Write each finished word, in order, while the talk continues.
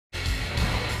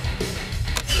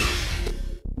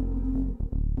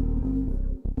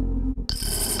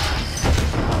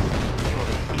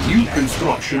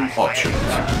construction options.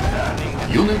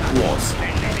 Unit lost.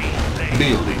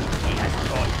 Building.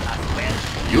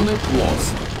 Unit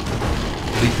lost.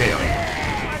 Repairing.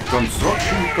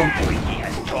 Construction complete.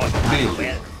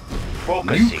 Building.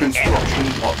 New construction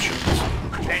options.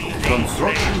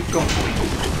 Construction complete.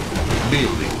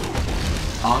 Building.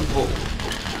 On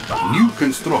hold. New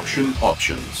construction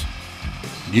options.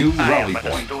 New rally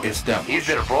point established. Is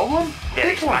there a problem?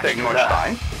 It won't take much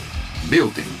time.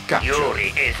 Building captured.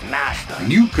 Yuri is master.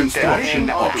 New construction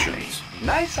options.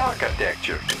 Nice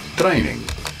architecture. Training.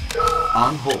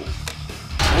 On hold.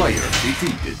 Player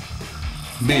defeated.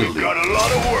 Building. Got a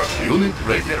lot of work. Unit Is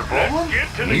ready. there a problem? Get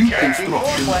to the New cabin.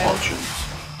 construction options.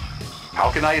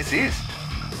 How can I assist?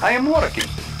 I am working.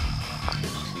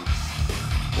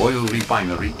 Oil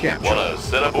refinery captured. Wanna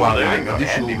set up over Acquiring there?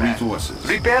 additional Handyman. resources.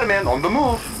 Repairman on the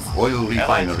move. Oil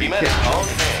refinery Allied captured. on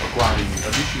hand. Acquiring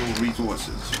additional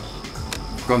resources.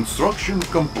 Construction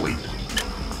complete.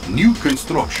 New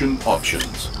construction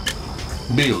options.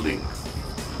 Building.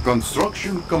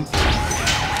 Construction complete.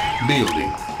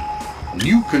 Building.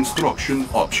 New construction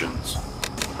options.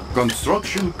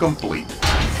 Construction complete.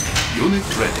 Unit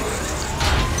ready.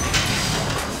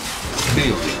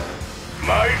 Building.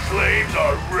 My slaves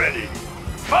are ready.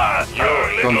 Faster,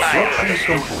 little Construction liars.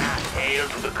 complete. Hail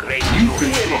to the great New Yuri.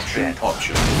 construction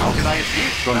options. How can I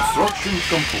assist? Construction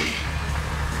complete.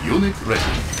 Unit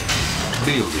ready.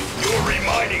 Building. You're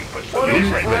reminding facilities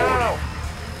Unit ready. ready.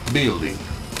 Building.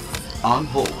 On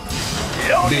hold.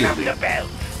 Loading up Building. the belt.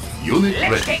 Unit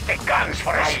Let's ready. take the guns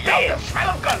for a spin. The smell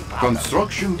of gunpowder.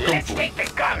 Construction Let's complete. take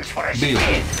the guns for a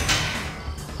Building. spin.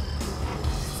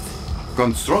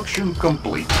 Construction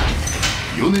complete.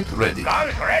 Unit ready.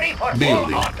 Guns ready for Building.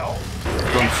 full auto.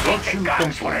 Construction Let's take the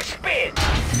guns for a complete.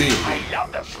 spin. Building. I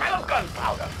love the smell of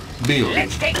gunpowder. Building.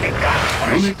 Let's take the guns for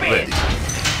a Unit spin.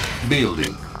 ready.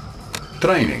 Building.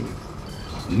 Training.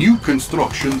 New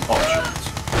construction options.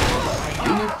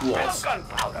 Unit Smell of lost.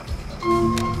 gunpowder.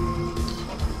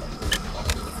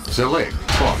 Select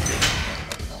target.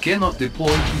 Cannot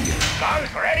deploy here.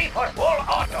 Guns ready for full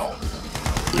auto.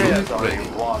 Unit There's only ready.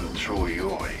 one true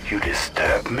Yuri. You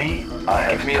disturb me? I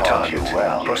have me a taught you target.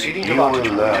 well. Proceeding to you will vantage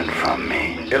point. learn from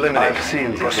me. Eliminate. I've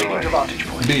seen this Proceeding to already. vantage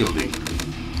point. Building.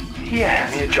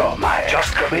 Yes, Give me a job. my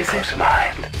Just get me exquisite closer.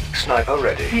 mind. Sniper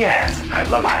ready. Yes, I'd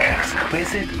love to my camp.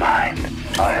 exquisite mind.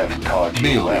 I have taught you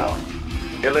Building. well.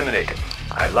 Eliminate.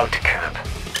 I love to camp.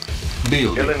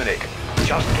 Building. Eliminate.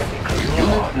 Just get me closer.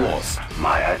 Unit lost.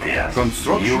 My ideas.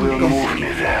 Construction You will move complete.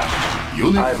 me there.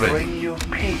 Unit I ready. bring you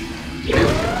peace.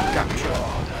 Building captured.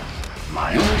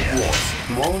 My Unit ideas. lost.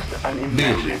 Most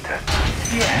unimaginative.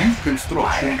 New Yes,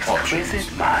 construction my exquisite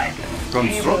options. mind.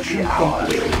 Construction He will be ours.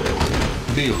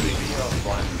 complete. Building.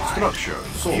 Structure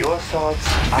sold. Your thoughts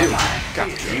are Building mine.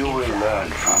 captured. You will learn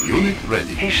from Unit me.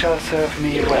 ready. He shall serve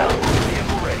me well.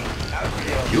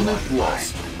 Unit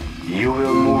lost. You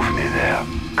will move me there.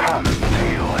 Come to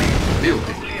Yuri.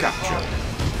 Building captured.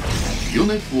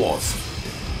 Unit lost.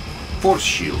 Force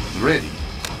shield ready.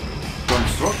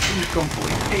 Construction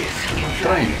complete.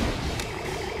 Training.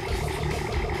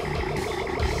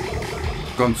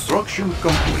 Construction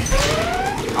complete.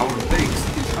 Our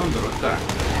base is under attack.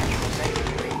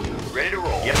 Ready to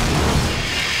roll.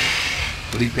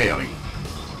 Repairing.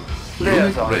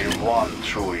 There's Unit only ready. one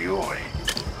true Yuri.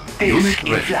 Unit This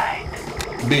ready. is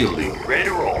light. Building. Ready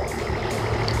to roll.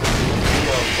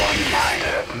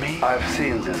 Me? I've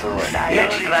seen this already.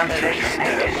 Science translation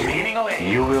is speeding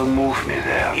away. You will move me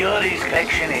there. Yuri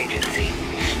Inspection Agency.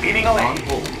 Speeding On away.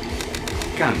 hold.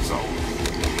 Cancel.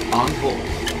 On hold.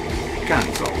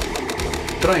 Cancel.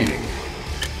 Training.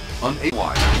 On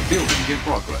AY. Building in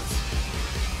progress.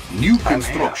 New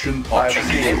construction I've options.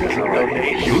 seen this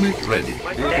already. Unit ready.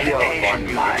 Levitation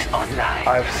units online.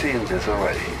 I've seen this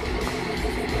already.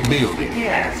 Building.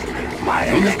 Yes, my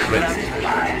Unit exquisite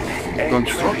mind.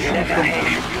 Construction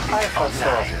complete. I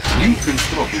foresaw this. New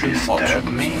construction Disturb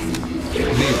options. me.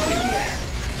 Building.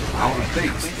 Our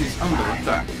base is under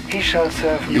attack. He shall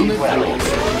serve me Unit well.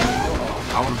 lost.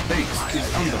 Our base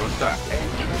is under attack.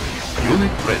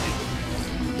 Unit ready.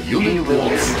 Unit He will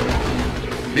lost.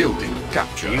 listen. Building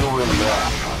captured. You will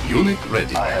learn. Unit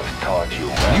ready. I have taught you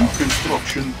New well.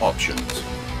 construction options.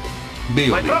 My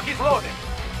Building. truck is loaded.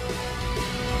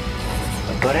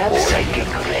 Perhaps psychic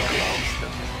ready.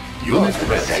 Unit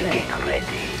ready. Psychic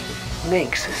ready.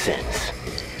 Makes sense.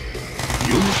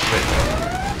 Unit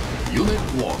ready.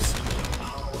 Unit lost.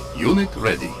 Unit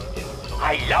ready.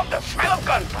 I love the smell of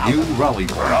gunpowder. New rally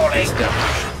point Rolling.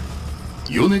 established.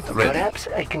 Unit ready. Perhaps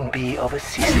I can be of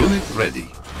assistance. Unit ready.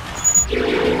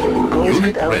 Goes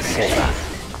Unit without ready. saying.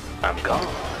 I'm gone.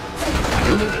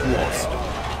 Unit lost.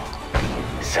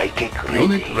 Psychic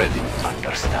Unit ready. ready.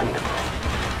 Understandable.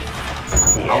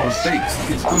 Our Yes. base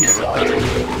is under attack.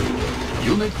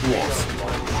 Unit lost.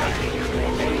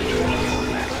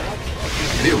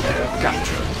 Building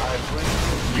captured.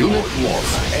 Unit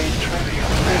lost.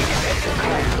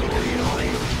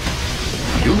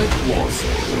 Unit lost.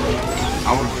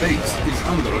 Our base is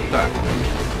under attack.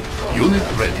 Unit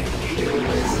ready.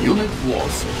 Unit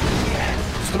lost.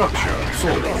 Structure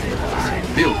sold.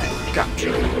 Building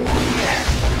captured.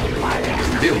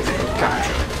 Building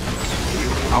captured.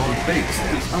 Our base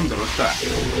is under attack.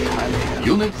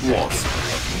 Unit lost.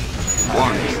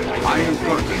 Warning, iron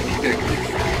curtain detected.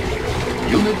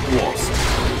 Unit lost.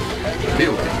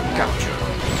 Building captured.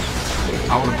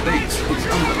 Our base is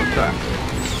under attack.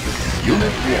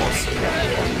 Unit lost.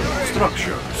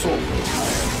 Structure sold.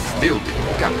 Building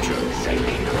captured.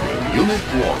 Unit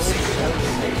lost.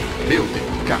 Building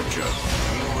captured.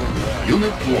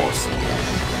 Unit lost.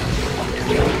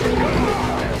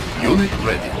 Unit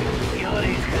ready.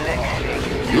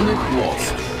 Unit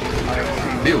lost.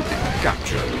 Building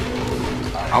captured.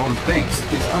 Our base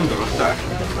is under attack.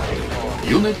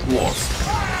 Unit lost.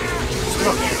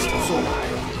 Structure sold.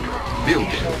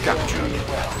 Building captured.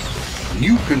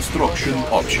 New construction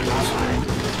options.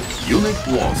 Unit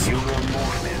lost.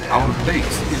 Our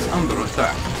base is under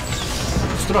attack.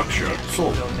 Structure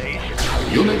sold.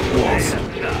 Unit lost.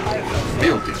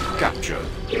 Building captured.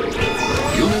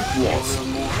 Unit lost.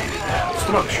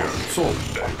 Structure sold.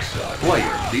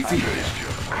 Player defeated.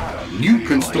 New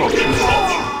construction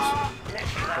options.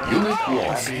 Unit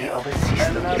lost.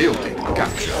 Building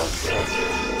captured.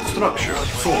 Structure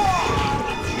sold.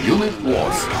 Unit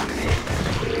lost.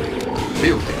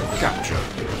 Building captured.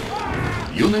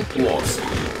 Unit lost.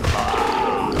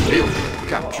 Building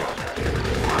captured.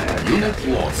 Unit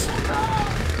lost.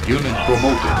 Unit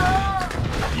promoted.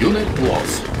 Unit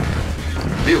lost.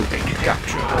 Building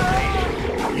captured.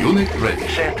 Unit ready.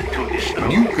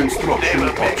 New construction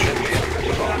options.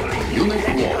 Unit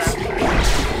lost.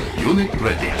 Unit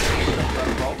ready.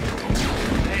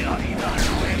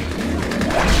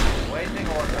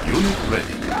 Unit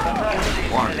ready.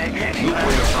 Warning,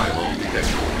 nuclear silo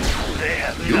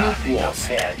detected. Unit lost.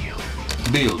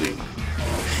 Building.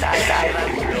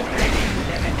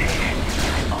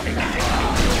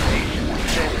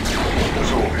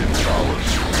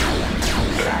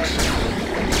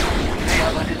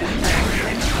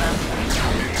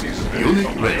 Unit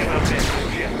ready.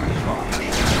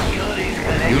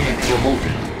 Unit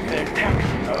promoted.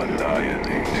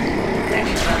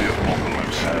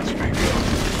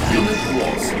 Unit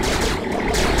lost.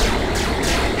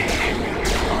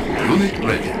 Unit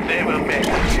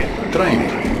ready.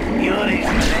 Training.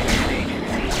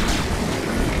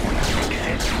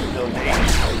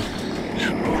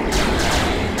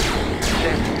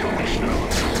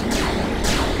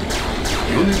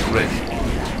 Unit ready.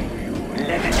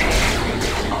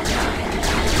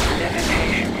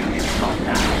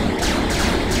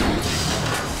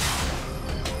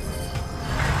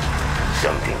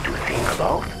 Something to think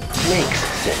about? Makes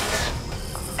sense.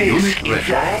 Unit This ready.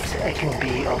 drives I can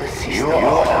be of assistance. Your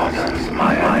orders,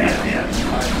 my area.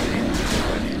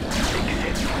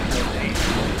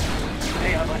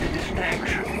 They are but a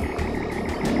distraction.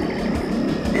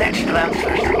 Let's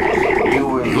transfer. You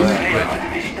will Unit learn.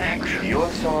 ready. Distraction. Your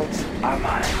thoughts are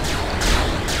mine.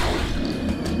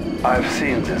 I've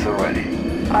seen this already.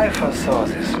 I foresaw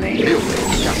this need. Building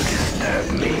You captured. disturb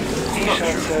me. He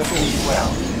shall serve me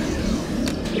well.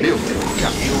 Building You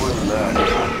captured. will learn.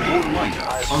 All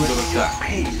miners under attack.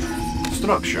 Peace.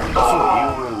 Structure You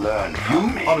sold. will learn from You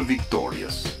me. are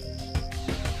victorious.